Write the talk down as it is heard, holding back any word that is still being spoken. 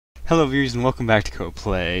Hello viewers and welcome back to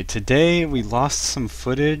CoPlay. Today we lost some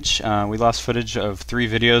footage. We lost footage of 3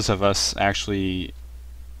 videos of us actually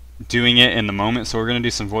doing it in the moment, so we're going to do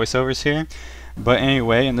some voiceovers here. But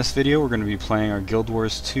anyway, in this video we're going to be playing our Guild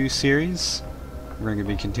Wars 2 series. We're going to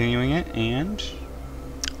be continuing it, and...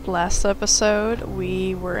 Last episode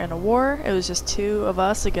we were in a war. It was just 2 of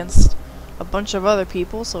us against a bunch of other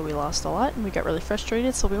people, so we lost a lot and we got really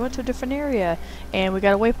frustrated, so we went to a different area and we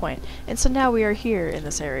got a waypoint. And so now we are here in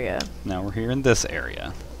this area. Now we're here in this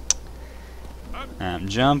area. I'm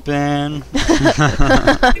jumping.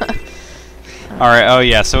 Alright, oh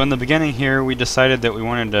yeah, so in the beginning here we decided that we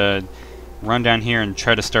wanted to run down here and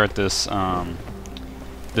try to start this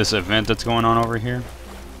this event that's going on over here.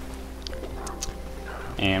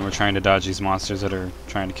 And we're trying to dodge these monsters that are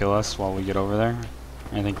trying to kill us while we get over there.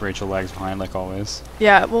 I think Rachel lags behind like always.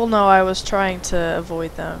 Yeah, well no, I was trying to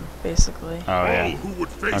avoid them, basically. Oh yeah. Who would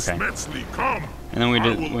face Metzley, come. And then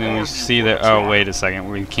we see that, oh wait a second,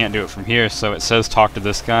 we can't do it from here, so it says talk to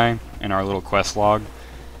this guy in our little quest log.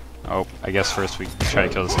 Oh, I guess first we try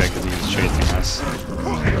to kill this guy because he was chasing us.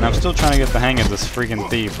 And I'm still trying to get the hang of this freaking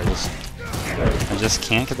thief. I just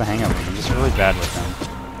can't get the hang of him. I'm just really bad with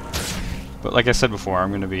him. But like I said before, I'm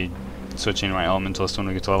going to be switching to my elementalist when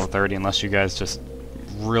we get to level 30, unless you guys just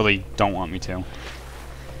really don't want me to.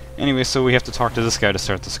 Anyway, so we have to talk to this guy to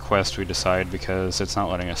start this quest, we decide, because it's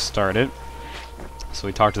not letting us start it. So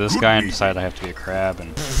we talk to this guy and decide I have to be a crab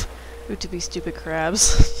and... Who to be stupid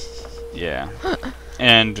crabs. Yeah.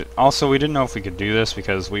 And also we didn't know if we could do this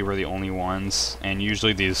because we were the only ones, and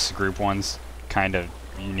usually these group ones kind of,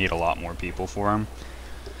 you need a lot more people for them.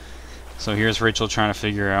 So here's Rachel trying to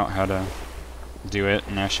figure out how to do it,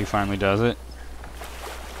 and now she finally does it.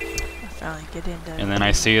 Get into and then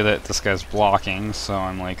I see that this guy's blocking, so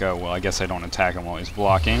I'm like, oh well, I guess I don't attack him while he's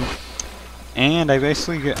blocking. And I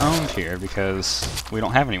basically get owned here because we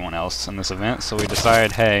don't have anyone else in this event, so we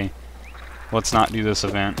decide, hey, let's not do this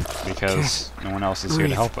event because no one else is here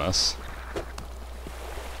to help us.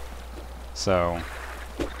 So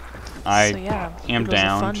I yeah, am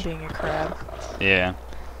downed. Fun being a crab. Yeah.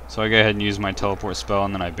 So I go ahead and use my teleport spell,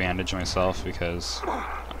 and then I bandage myself because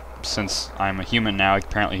since I'm a human now,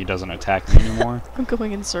 apparently he doesn't attack me anymore. I'm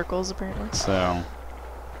going in circles, apparently. So,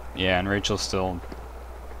 yeah, and Rachel's still...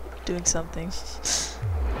 doing something.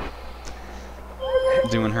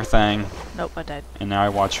 doing her thing. Nope, I died. And now I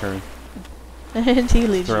watch her and he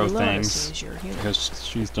leaves throw you alone things as soon as you're human. because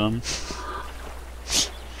she's dumb.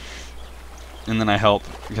 And then I help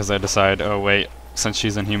because I decide, oh wait, since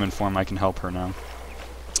she's in human form, I can help her now.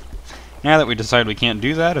 Now that we decide we can't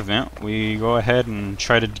do that event, we go ahead and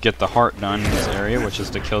try to get the heart done in this area, which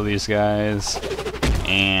is to kill these guys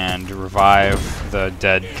and revive the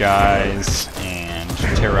dead guys and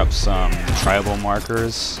tear up some tribal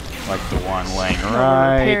markers, like the one laying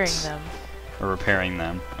right. Repairing them. Or repairing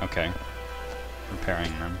them. Okay.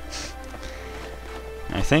 Repairing them.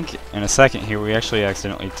 And I think in a second here we actually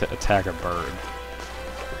accidentally attack a bird.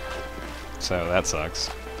 So that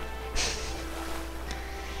sucks.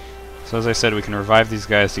 So as I said, we can revive these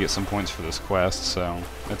guys to get some points for this quest, so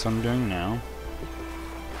that's what I'm doing now.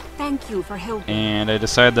 Thank you for helping. And I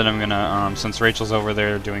decided that I'm gonna, since Rachel's over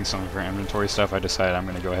there doing some of her inventory stuff, I decided I'm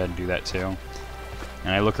gonna go ahead and do that too.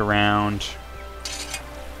 And I look around.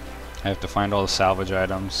 I have to find all the salvage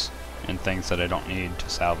items and things that I don't need to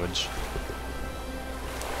salvage.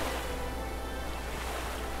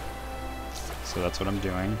 So that's what I'm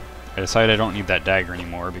doing. I decided I don't need that dagger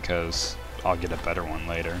anymore because I'll get a better one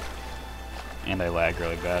later. And I lag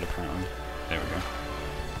really bad, apparently. There we go.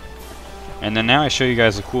 And then now I show you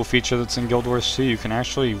guys a cool feature that's in Guild Wars 2. You can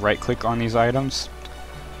actually right-click on these items.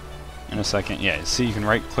 In a second, yeah, see, you can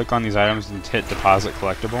right-click on these items and hit Deposit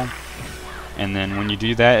Collectible. And then when you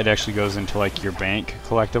do that, it actually goes into like your bank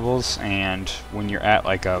collectibles. And when you're at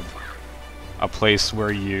like a place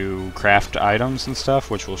where you craft items and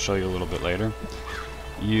stuff, which we'll show you a little bit later,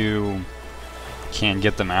 you can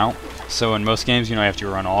get them out. So in most games, you know, you have to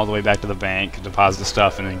run all the way back to the bank, deposit the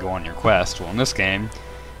stuff, and then go on your quest. Well, in this game,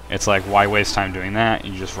 it's like, why waste time doing that?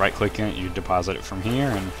 You just right-click it, you deposit it from here,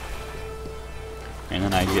 and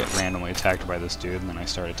then I get randomly attacked by this dude, and then I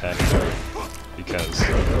start attacking him because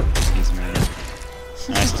he's mean.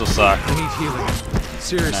 And I still suck. I need healing.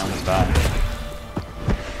 Seriously. And I almost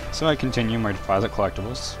die. So I continue my deposit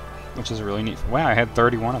collectibles, which is really neat. Wow, I had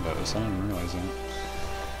 31 of those. I didn't even realize that.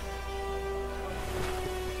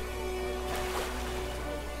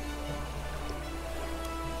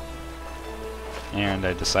 And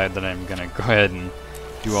I decide that I'm gonna go ahead and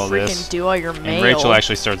do all this. Do all your mail. And Rachel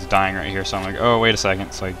actually starts dying right here, so I'm like, oh, wait a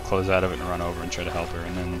second. So I close out of it and run over and try to help her.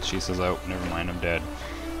 And then she says, oh, never mind, I'm dead.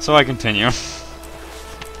 So I continue.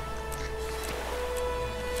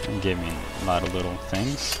 and gave me a lot of little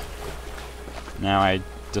things. Now I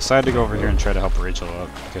decided to go over here and try to help Rachel up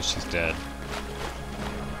because she's dead,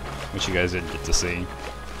 which you guys didn't get to see.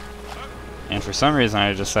 And for some reason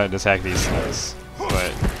I decided to attack these guys,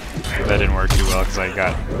 but that didn't work too well because I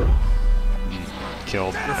got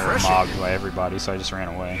killed or mobbed by everybody, so I just ran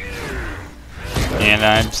away. And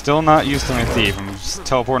I'm still not used to my thief. I'm just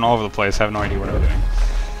teleporting all over the place, have no idea what I'm doing.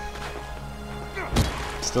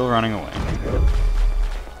 Still running away.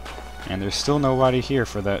 And there's still nobody here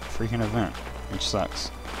for that freaking event, which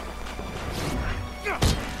sucks.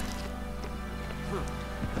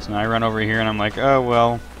 So now I run over here and I'm like, oh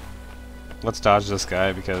well, let's dodge this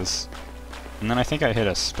guy because... And then I think I hit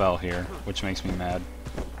a spell here, which makes me mad.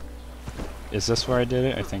 Is this where I did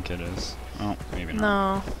it? I think it is. Oh, maybe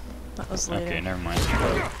not. No, that was later. Okay, never mind.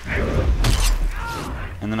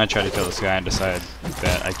 And then I tried to kill this guy and decided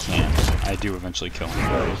that I can't. I do eventually kill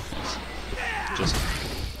him. Just,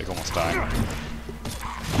 like, almost die.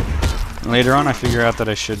 Later on I figure out that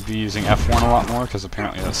I should be using F1 a lot more because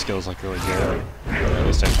apparently that skill is like really good. Or at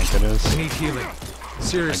least I think it is. I need healing.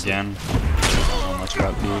 Seriously. Again, I don't know much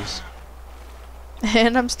about these.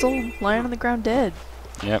 And I'm still lying on the ground dead.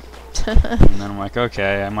 Yep. And then I'm like,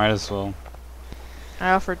 okay, I might as well.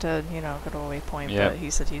 I offered to, you know, go to a waypoint, Yep. but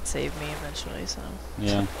he said he'd save me eventually, so...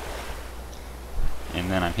 Yeah.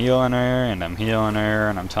 And then I'm healing her, and I'm healing her,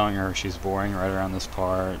 and I'm telling her she's boring right around this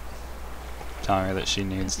part. Telling her that she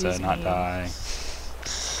needs to not mean. die.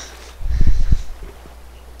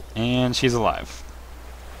 And she's alive.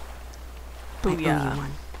 I owe you Booyah.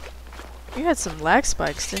 one. You had some lag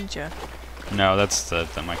spikes, didn't you? No, that's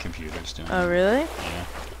that my computer's doing. Oh, really? Yeah.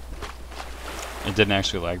 It didn't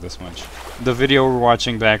actually lag this much. The video we're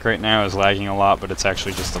watching back right now is lagging a lot, but it's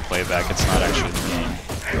actually just the playback. It's not actually the game.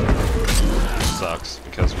 Which sucks,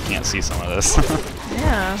 because we can't see some of this.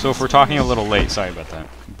 Yeah. So if we're talking a little late, sorry about that.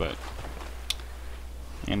 But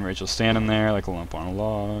and Rachel's standing there like a lump on a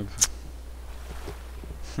log.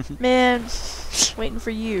 Man, waiting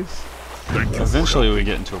for you. Eventually we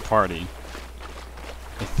get into a party.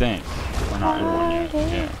 I think. We're not in one yet.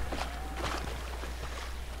 Yeah.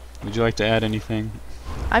 Would you like to add anything?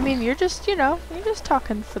 I mean, you're just, you know, you're just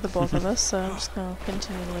talking for the both of us, so I'm just gonna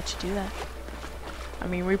continue to let you do that. I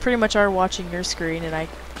mean, we pretty much are watching your screen, and I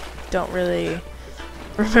don't really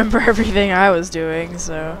remember everything I was doing,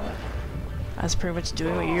 so I was pretty much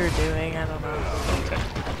doing what you were doing. I don't know. Okay.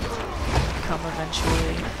 Come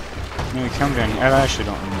eventually. No, come down. I actually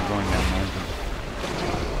don't remember going down there. But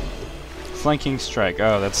flanking strike.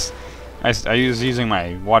 Oh, that's... I was using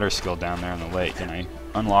my water skill down there in the lake, and I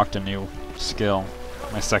unlocked a new skill.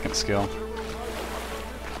 My second skill.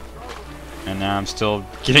 And now I'm still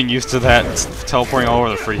getting used to that teleporting all over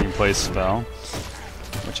the freaking place spell.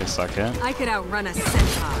 Which I suck at. I could outrun a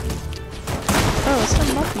centaur. Oh, it's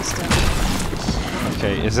some lucky stuff.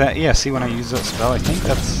 Okay, is that... Yeah, see when I use that spell, I think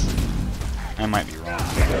that's... I might be wrong.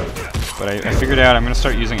 But I figured out I'm going to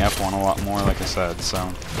start using F1 a lot more, like I said,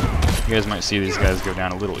 so... You guys might see these guys go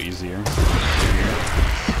down a little easier.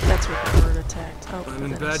 That's what the bird attacked. Oh, I'm in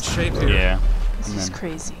goodness. bad shape here. Yeah. This And is then,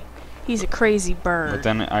 crazy. He's a crazy bird. but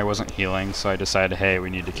then I wasn't healing, so I decided, hey, we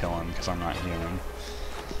need to kill him, because I'm not healing.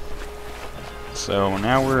 So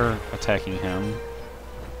now we're attacking him.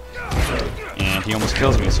 And he almost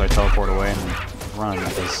kills me, so I teleport away and run,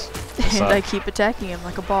 because And I keep attacking him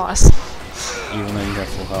like a boss. even though you have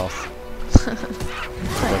full health. I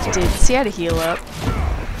did. See how to heal up.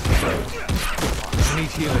 I need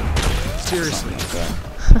healing. Seriously.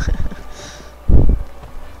 Something like that.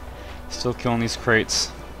 Still killing these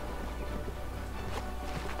crates.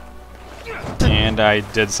 And I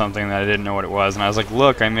did something that I didn't know what it was, and I was like,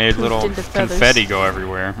 look, I made little into feathers. confetti go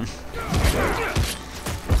everywhere.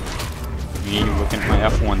 Me looking at my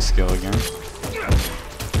F1 skill again.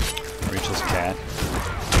 Rachel's cat.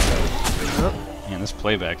 Man, this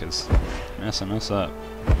playback is messing us up.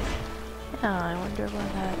 Oh, I wonder why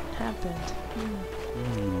that happened.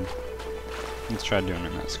 Let's try doing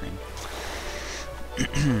it on that screen.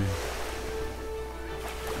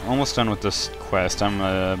 Almost done with this quest. I'm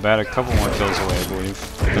about a couple more kills away, I believe.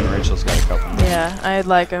 But then Rachel's got a couple more. Yeah, I'd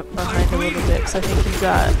like behind a little bit, because I think you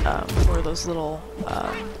got more of those little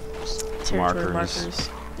territory markers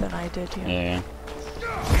than I did, Yeah.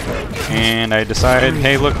 And I decided,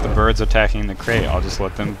 hey look, the bird's attacking the crate. I'll just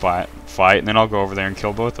let them fight, and then I'll go over there and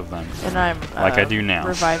kill both of them. And I'm like I do now.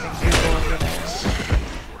 reviving people over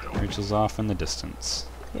there. Rachel's off in the distance.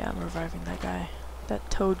 Yeah, I'm reviving that guy. That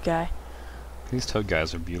toad guy. These toad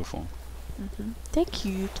guys are beautiful. They're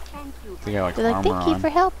cute. Thank you. They got like They're like, armor thank you on. for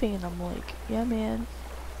helping. And I'm like, yeah, man.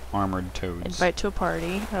 armored toads. Invite to a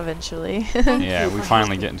party, eventually. Yeah, we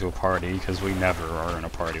finally get into a party, because we never are in a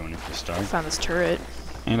party when we first start. I found this turret.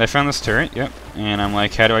 And I found this turret, yep. And I'm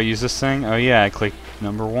like, how do I use this thing? Oh yeah, I click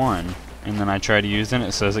number 1. And then I try to use it, and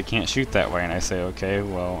it says it can't shoot that way. And I say, okay,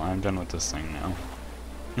 well, I'm done with this thing now.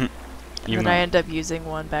 And I end up using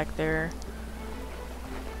one back there.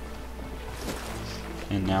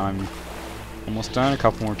 And now I'm almost done. A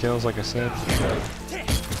couple more kills, like I said.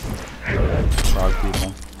 Frog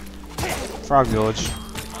people. Frog village.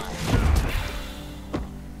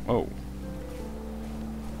 Whoa.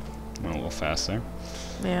 Went a little fast there.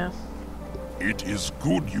 Yeah. It is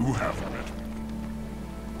good you have met.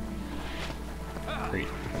 Great.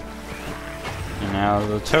 And now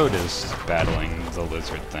the toad is battling the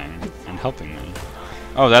lizard thing and helping me.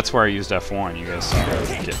 Oh, that's where I used F1. You guys saw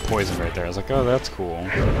her get poisoned right there. I was like, oh, that's cool.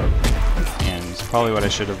 And it's probably what I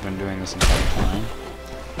should have been doing this entire time.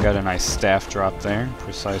 Got a nice staff drop there.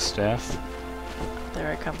 Precise staff.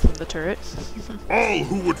 There I come from the turret. All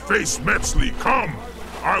who would face Metzley, come!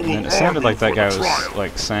 I will And it sounded arm like you that for guy the was trial.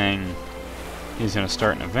 like saying he's going to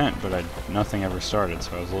start an event, but nothing ever started,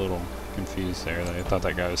 so I was a little confused there. I thought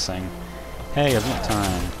that guy was saying, hey, event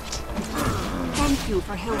time. Thank you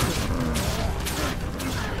for helping.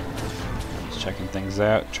 Just checking things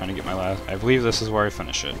out, trying to get my last... I believe this is where I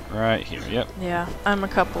finish it. Right here, yep. Yeah, I'm a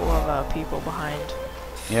couple of people behind.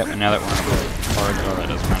 Yep, and now that we're on the hard... Oh, that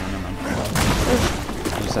doesn't matter, never mind.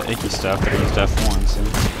 There's that icky stuff, but I used F1, so...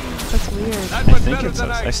 That's weird. I think it says...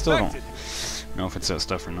 I still don't know if it says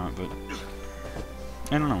stuff or not, but...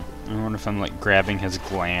 I don't know. I wonder if I'm, like, grabbing his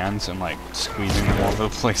glands and, like, squeezing them all over the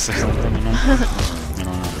place or something, you know? I don't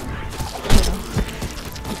know.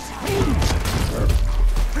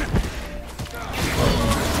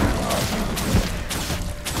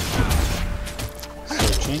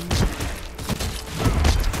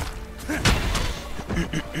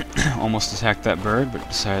 Almost attacked that bird, but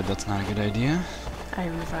decided that's not a good idea. I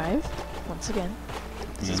revive once again.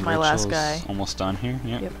 This is And my last Rachel's guy. Almost done here.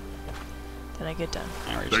 Yep. Yep. Then I get done.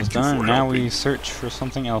 Alright, Thank Rachel's you done. for And now helping. we search for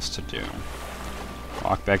something else to do.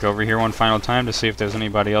 Walk back over here one final time to see if there's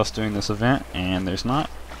anybody else doing this event, and there's not.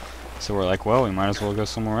 So we're like, well, we might as well go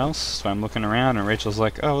somewhere else. So I'm looking around, and Rachel's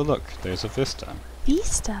like, oh, look, there's a vista.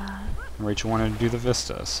 Vista. And Rachel wanted to do the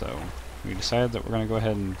vista, so we decided that we're going to go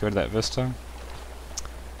ahead and go to that vista.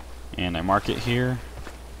 And I mark it here,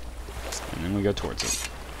 and then we go towards it.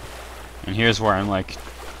 And here's where I'm like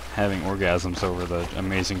having orgasms over the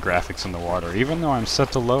amazing graphics in the water, even though I'm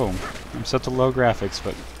set to low. I'm set to low graphics,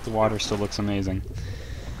 but the water still looks amazing.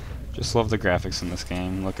 Just love the graphics in this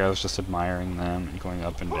game. Look, I was just admiring them and going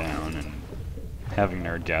up and down and having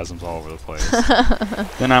nerdgasms all over the place.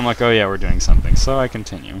 Then I'm like, oh yeah, we're doing something, so I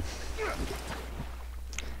continue.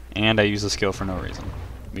 And I use the skill for no reason,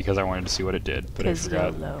 because I wanted to see what it did, but I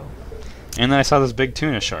forgot. Low. And then I saw this big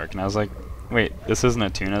tuna shark, and I was like, wait, this isn't a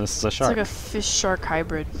tuna, this is a It's shark. like a fish-shark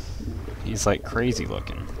hybrid. He's like crazy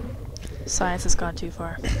looking. Science has gone too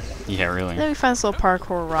far. Yeah, really. Then we find this little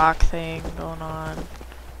parkour rock thing going on.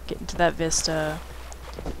 Get into that vista.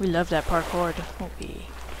 We love that parkour, don't we?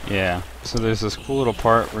 Yeah. So there's this cool little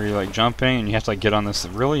part where you're like jumping, and you have to like get on this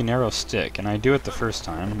really narrow stick. And I do it the first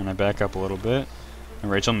time, and I back up a little bit, and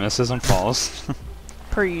Rachel misses and falls.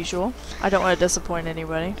 Per usual. I don't want to disappoint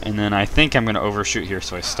anybody. And then I think I'm going to overshoot here,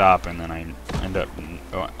 so I stop, and then I end up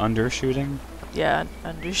undershooting. Yeah,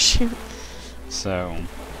 undershoot. So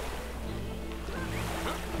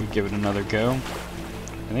we give it another go.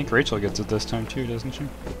 I think Rachel gets it this time too, doesn't she?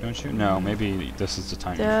 Don't you? No, maybe this is the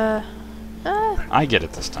time. I get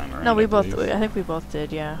it this time around. No, we I both. believe. I think we both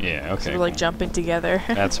did. Yeah. Yeah. 'Cause Okay. we're like cool. jumping together.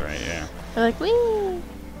 That's right. Yeah. We're like, wee.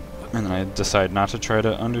 And then I decided not to try to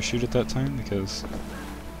undershoot at that time because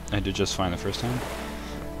I did just fine the first time.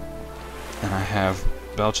 And I have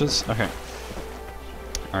belches. Okay.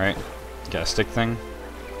 Alright. Got a stick thing.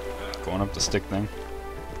 Going up the stick thing.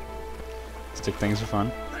 Stick things are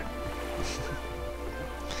fun.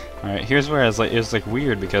 Alright, here's where it was like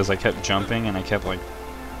weird because I kept jumping and I kept like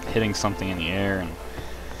hitting something in the air, and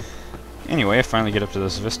anyway, I finally get up to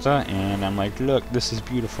this vista and I'm like, look, this is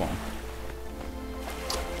beautiful.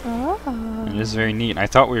 Oh. And it is very neat. I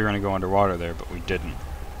thought we were going to go underwater there, but we didn't.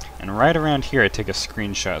 And right around here I take a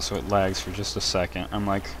screenshot, so it lags for just a second. I'm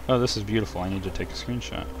like, oh, this is beautiful, I need to take a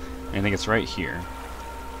screenshot. And I think it's right here.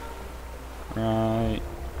 Right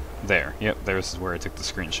there. Yep, there's where I took the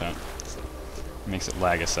screenshot. It makes it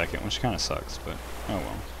lag a second, which kind of sucks, but oh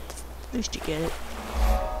well. At least you get it.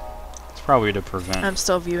 It's probably to prevent... I'm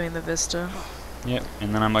still viewing the vista. Yep,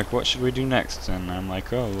 and then I'm like, what should we do next? And I'm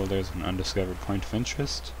like, oh, well, there's an undiscovered point of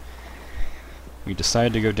interest. We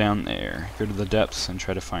decide to go down there, go to the depths, and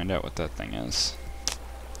try to find out what that thing is.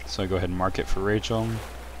 So I go ahead and mark it for Rachel.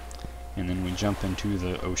 And then we jump into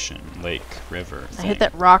the ocean, lake, river thing. I hit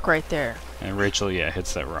that rock right there. And Rachel, yeah,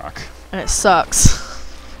 hits that rock. And it sucks.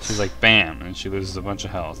 She's like, bam, and she loses a bunch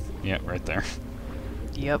of health. Yep, right there.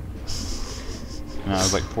 Yep. And I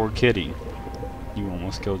was like, poor kitty. You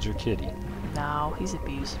almost killed your kitty. No, he's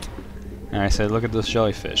abused. And I said, look at this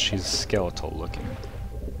jellyfish. He's skeletal looking.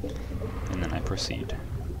 And then I proceed.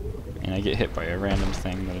 And I get hit by a random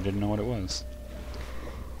thing that I didn't know what it was.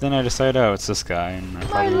 Then I decide, oh, it's this guy, and I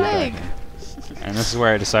probably My leg! And this is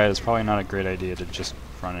where I decided it's probably not a great idea to just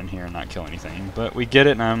run in here and not kill anything. But we get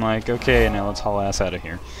it, and I'm like, okay, now let's haul ass out of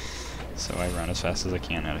here. So I run as fast as I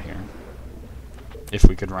can out of here. If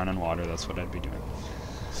we could run in water, that's what I'd be doing.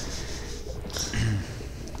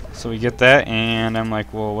 So we get that, and I'm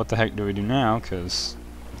like, well, what the heck do we do now? Because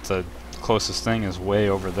the closest thing is way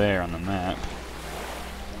over there on the map.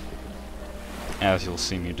 As you'll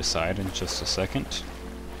see me decide in just a second.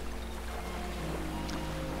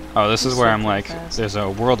 Oh, this is where I'm like, there's a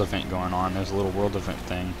world event going on. There's a little world event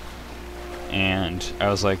thing. And I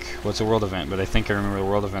was like, what's a world event? But I think I remember the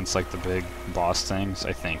world event's like the big boss things.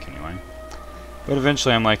 I think, anyway. But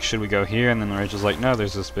eventually I'm like, should we go here? And then Rachel's like, no,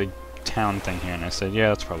 there's this big town thing here. And I said, yeah,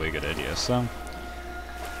 that's probably a good idea. So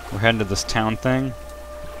we're heading to this town thing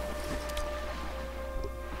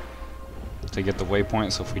to get the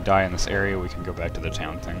waypoint. So if we die in this area, we can go back to the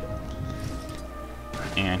town thing.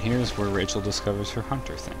 And here's where Rachel discovers her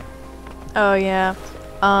hunter thing. Oh yeah.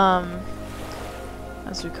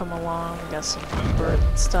 As we come along, we got some bird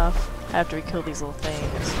stuff after we kill these little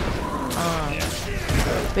things.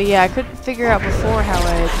 But yeah, I couldn't figure out before how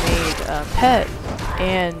I had made a pet,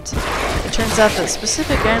 and it turns out that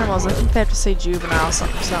specific animals, I think they have to say juvenile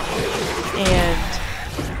something,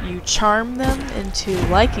 and you charm them into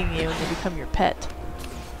liking you and they become your pet.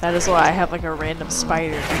 That is why I have like a random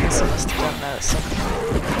spider. I guess I must have done that at some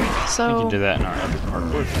point. So I think you did that in our epic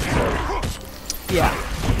parkour. yeah.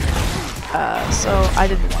 So I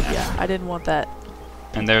didn't want that.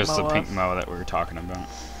 And there's the pink moa that we were talking about.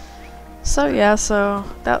 So yeah, so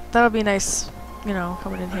that'll be nice, you know,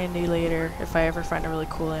 coming in handy later if I ever find a really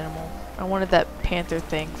cool animal. I wanted that panther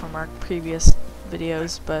thing from our previous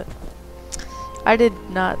videos, but I did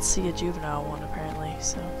not see a juvenile one apparently,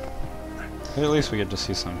 so. But at least we get to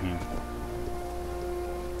see some here.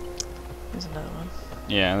 There's another one.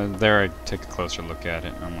 Yeah, there I take a closer look at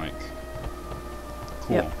it, and I'm like,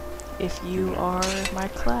 cool. Yep. If you are my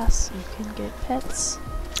class, you can get pets.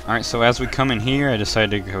 Alright, so as we come in here, I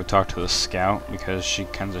decided to go talk to the scout, because she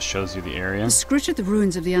kind of shows you the area. The Scritch at the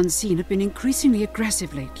Ruins of the Unseen have been increasingly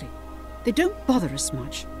aggressive lately. They don't bother us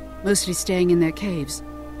much, mostly staying in their caves,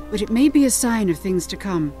 but it may be a sign of things to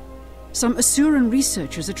come. Some Asuran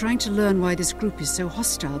researchers are trying to learn why this group is so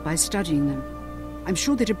hostile by studying them. I'm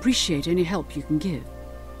sure they'd appreciate any help you can give.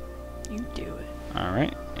 You do it.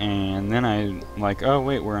 Alright, and then I'm like, oh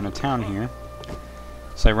wait, we're in a town here.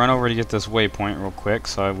 So I run over to get this waypoint real quick,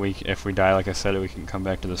 so if we die, like I said, we can come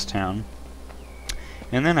back to this town.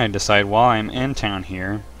 And then I decide while I'm in town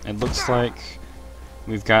here, it looks like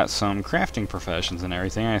we've got some crafting professions and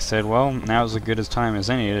everything. I said, well, now's as good a time as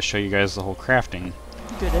any to show you guys the whole crafting.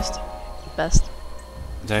 Goodest. Best.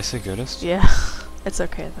 Did I say goodest? Yeah. It's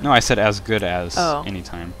okay though. No, I said as good as any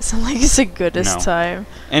time. It sounds like it's the goodest time.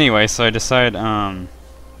 Anyway, so I decide I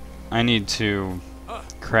need to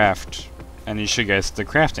craft. I need to show you guys the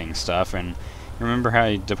crafting stuff. And remember how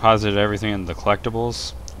I deposited everything in the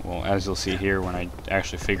collectibles? Well, as you'll see here, when I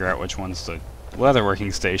actually figure out which one's the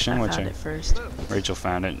leatherworking station, I found it first. Rachel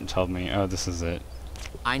found it and told me, oh, this is it.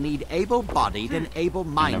 I need able-bodied and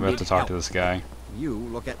able-minded. And I'm about to talk to this guy. You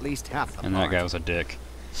look at least half the And part. that guy was a dick.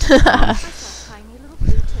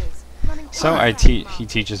 So he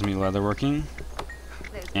teaches me leatherworking,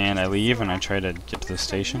 and I leave and I try to get to the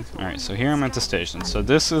station. Alright, so here I'm at the station. So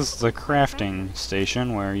this is the crafting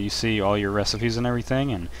station where you see all your recipes and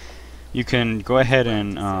everything, and you can go ahead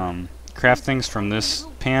and craft things from this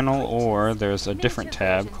panel, or there's a different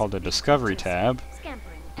tab called the Discovery tab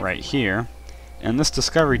right here. In this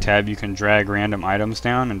Discovery tab you can drag random items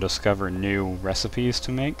down and discover new recipes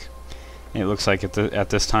to make. And it looks like at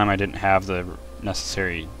this time I didn't have the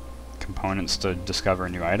necessary components to discover a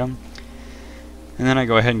new item. And then I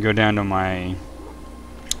go ahead and go down to my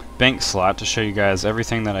bank slot to show you guys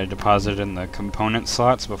everything that I deposited in the component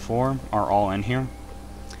slots before are all in here.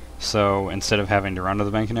 So instead of having to run to the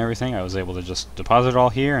bank and everything, I was able to just deposit it all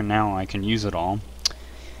here, and now I can use it all.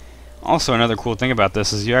 Also, another cool thing about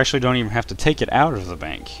this is you actually don't even have to take it out of the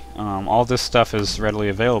bank. All this stuff is readily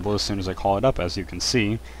available as soon as I call it up, as you can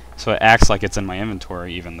see. So it acts like it's in my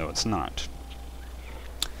inventory even though it's not.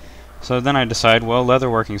 So So then I decide, well,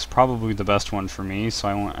 leatherworking is probably the best one for me, so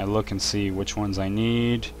I look and see which ones I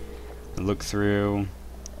need. I look through,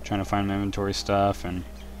 trying to find my inventory stuff, and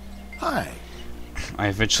Hi. I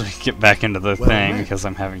eventually get back into the Well thing met. because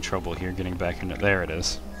I'm having trouble here getting back into. There it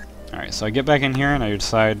is. Alright, so I get back in here and I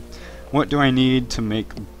decide, what do I need to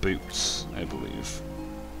make boots, I believe.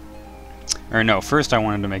 Or no, first I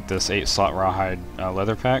wanted to make this 8-slot rawhide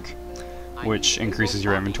leather pack, which increases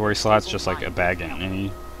your inventory slots just like a bag in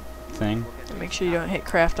any thing. And make sure you don't hit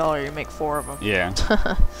craft all, or you make 4 of them. Yeah,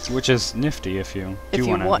 which is nifty if you do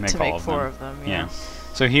want want to make all 4 of of them. Yeah.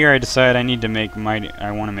 So here I decide I need to make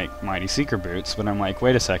I want to make mighty seeker boots, but I'm like,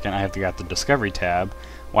 wait a second, I have got the discovery tab.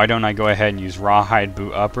 Why don't I go ahead and use rawhide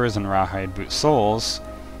boot uppers and rawhide boot soles,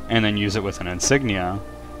 and then use it with an insignia,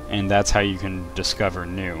 and that's how you can discover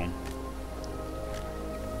new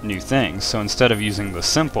things. So instead of using the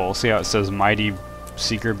simple, see how it says mighty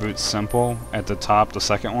seeker boots simple at the top, the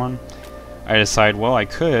second one? I decide, well, I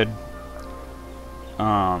could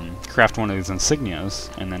craft one of these insignias,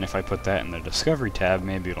 and then if I put that in the discovery tab,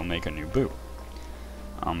 maybe it'll make a new boot.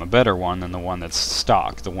 A better one than the one that's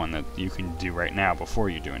stock, the one that you can do right now before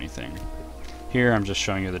you do anything. Here I'm just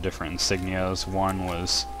showing you the different insignias. One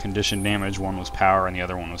was condition damage, one was power, and the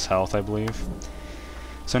other one was health, I believe.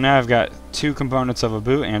 So now I've got 2 components of a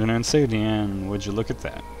boot and an insignia, and would you look at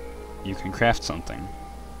that? You can craft something.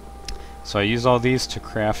 So I use all these to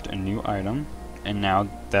craft a new item, and now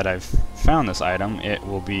that I've found this item, it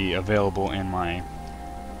will be available in my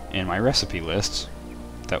recipe list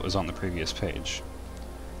that was on the previous page.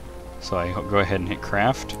 So I go ahead and hit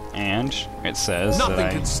craft, and it says that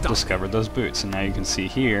I discovered those boots, and now you can see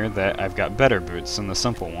here that I've got better boots than the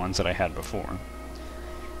simple ones that I had before.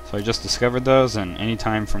 So I just discovered those, and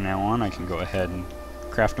anytime from now on I can go ahead and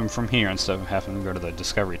craft them from here instead of having to go to the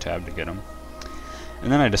discovery tab to get them.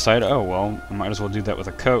 And then I decide, oh well, I might as well do that with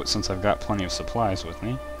a coat since I've got plenty of supplies with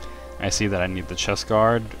me. I see that I need the chest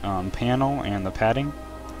guard panel and the padding,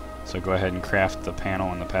 so go ahead and craft the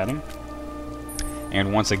panel and the padding.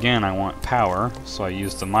 And once again I want power, so I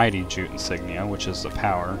use the mighty jute insignia, which is the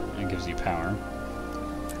power, it gives you power.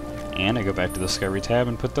 And I go back to the discovery tab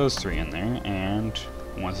and put those 3 in there, and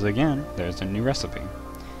once again there's a new recipe.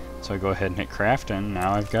 So I go ahead and hit craft, and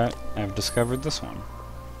now I've discovered this one.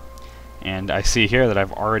 And I see here that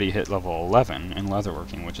I've already hit level 11 in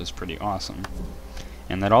leatherworking, which is pretty awesome.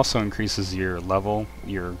 And that also increases your level,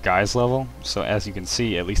 your guy's level. So as you can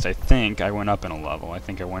see, at least I think I went up in a level. I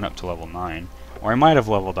think I went up to level 9. Or I might have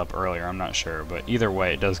leveled up earlier, I'm not sure. But either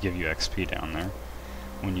way, it does give you XP down there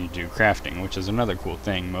when you do crafting, which is another cool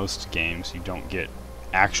thing. Most games, you don't get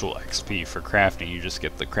actual XP for crafting, you just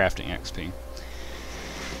get the crafting XP.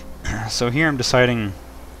 So here I'm deciding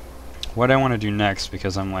what I want to do next,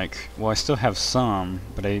 because I'm like, well, I still have some,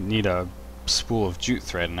 but I need a spool of jute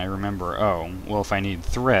thread, and I remember, oh, well, if I need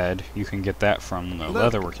thread, you can get that from the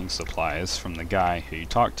leatherworking supplies from the guy who you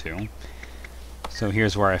talked to. So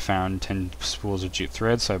here's where I found 10 spools of jute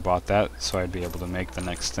thread, so I bought that so I'd be able to make the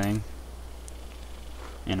next thing.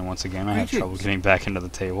 And once again, I have trouble getting back into the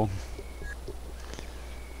table.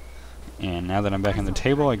 And now that I'm back on the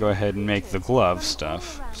table, I go ahead and make the glove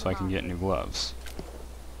stuff, so I can get new gloves.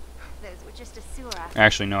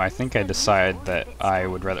 Actually, no, I think I decide that I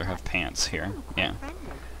would rather have pants here. Yeah.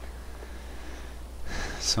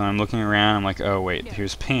 So I'm looking around, I'm like, oh wait,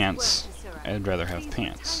 here's pants. I'd rather have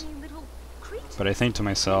pants. But I think to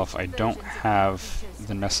myself, I don't have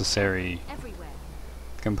the necessary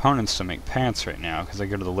components to make pants right now, because I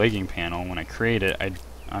go to the legging panel, when I create it,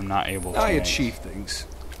 I'm not able to I make achieve things.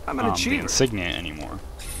 I'm an the achiever. insignia anymore.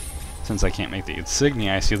 Since I can't make the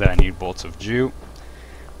insignia, I see that I need bolts of jute,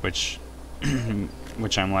 which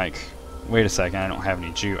I'm like, wait a second, I don't have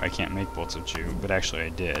any jute, I can't make bolts of jute, but actually I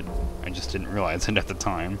did. I just didn't realize it at the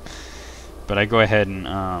time. But I go ahead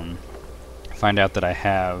and find out that I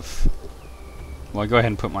have, well, I go ahead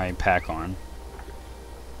and put my pack on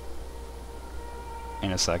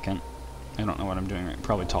in a second. I don't know what I'm doing,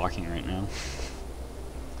 probably talking right now.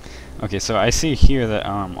 Okay, so I see here that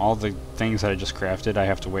all the things that I just crafted, I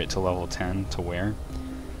have to wait till level 10 to wear.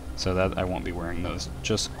 So that I won't be wearing those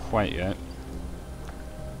just quite yet.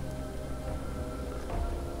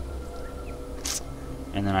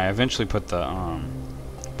 And then I eventually put the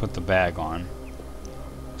bag on,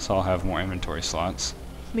 so I'll have more inventory slots.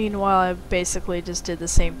 Meanwhile, I basically just did the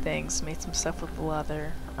same things, made some stuff with the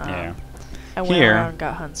leather. Yeah. I went around and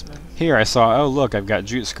got huntsman. Here I saw, oh look, I've got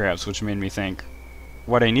jute scraps, which made me think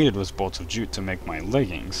what I needed was bolts of jute to make my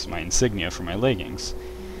leggings, my insignia for my leggings.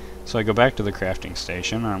 So I go back to the crafting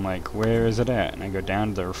station, and I'm like, where is it at? And I go down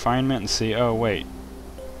to the refinement and see, oh wait,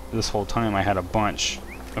 this whole time I had a bunch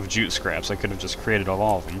of jute scraps. I could have just created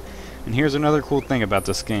all of them. And here's another cool thing about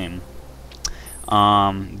this game.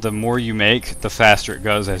 The more you make, the faster it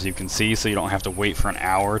goes, as you can see, so you don't have to wait for an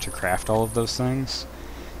hour to craft all of those things.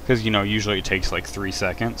 Because, you know, usually it takes like 3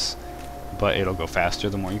 seconds, but it'll go faster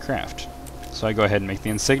the more you craft. So I go ahead and make the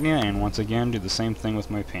insignia, and once again do the same thing with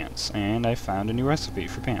my pants. And I found a new recipe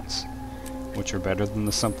for pants, which are better than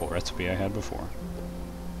the simple recipe I had before.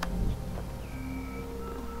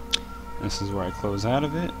 This is where I close out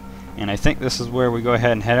of it. And I think this is where we go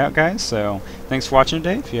ahead and head out, guys. So thanks for watching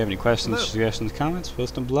today. If you have any questions, suggestions, comments,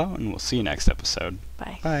 post them below, and we'll see you next episode.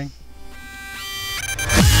 Bye. Bye.